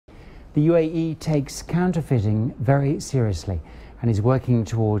The UAE takes counterfeiting very seriously and is working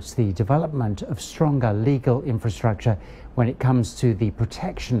towards the development of stronger legal infrastructure when it comes to the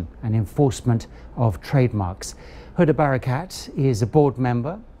protection and enforcement of trademarks. Hoda Barakat is a board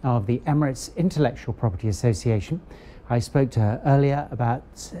member of the Emirates Intellectual Property Association. I spoke to her earlier about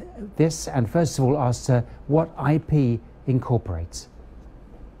this and first of all asked her what IP incorporates.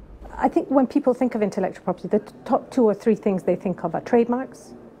 I think when people think of intellectual property, the top 2 or 3 things they think of are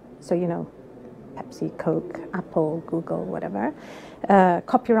trademarks. So, you know, Pepsi, Coke, Apple, Google, whatever.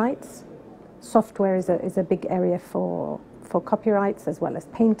 Copyrights. Software is a big area for copyrights, as well as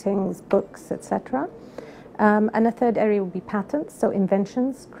paintings, books, etc. And a third area would be patents, so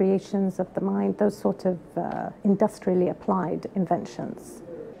inventions, creations of the mind, those sort of industrially applied inventions.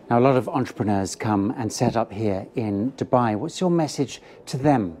 Now, a lot of entrepreneurs come and set up here in Dubai. What's your message to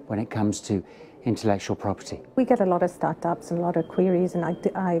them when it comes to intellectual property? We get a lot of startups and a lot of queries, and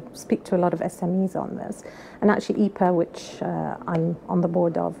I speak to a lot of SMEs on this. And actually EPA, which I'm on the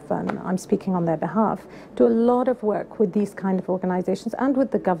board of and I'm speaking on their behalf, do a lot of work with these kind of organizations and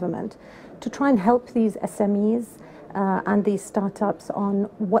with the government to try and help these SMEs and these startups on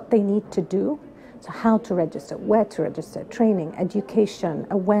what they need to do. So how to register, where to register, training, education,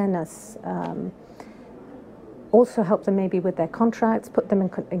 awareness, also help them maybe with their contracts, put them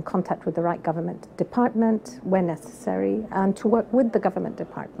in contact with the right government department where necessary, and to work with the government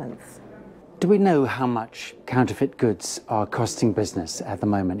departments. Do we know how much counterfeit goods are costing business at the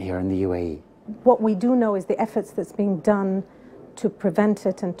moment here in the UAE? What we do know is the efforts that's being done to prevent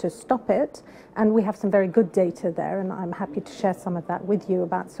it and to stop it, and we have some very good data there, and I'm happy to share some of that with you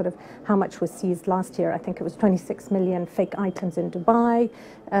about sort of how much was seized last year. I think it was 26 million fake items in Dubai,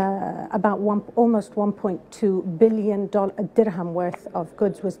 about almost 1.2 billion dirham worth of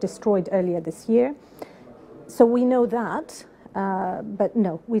goods was destroyed earlier this year. So we know that, but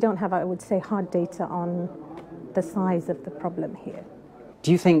no, we don't have, I would say, hard data on the size of the problem here.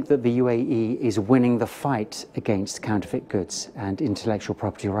 Do you think that the UAE is winning the fight against counterfeit goods and intellectual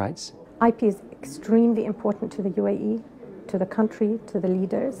property rights? IP is extremely important to the UAE, to the country, to the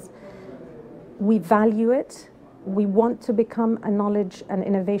leaders. We value it. We want to become a knowledge and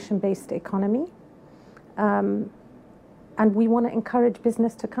innovation-based economy. And we want to encourage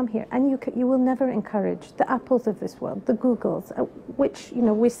business to come here. And you will never encourage the Apples of this world, the Googles, which, you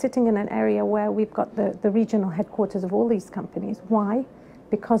know, we're sitting in an area where we've got the regional headquarters of all these companies. Why?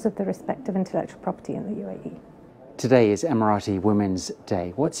 Because of the respect of intellectual property in the UAE. Today is Emirati Women's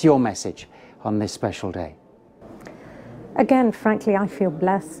Day. What's your message on this special day? Again, frankly, I feel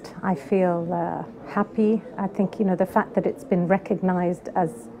blessed. I feel happy. I think, you know, the fact that it's been recognized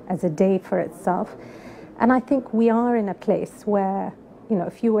as a day for itself. And I think we are in a place where, you know,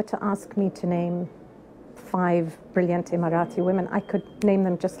 if you were to ask me to name 5 brilliant Emirati women, I could name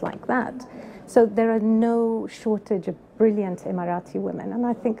them just like that. So there are no shortage of brilliant Emirati women, and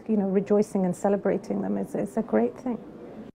I think, you know, rejoicing and celebrating them is a great thing.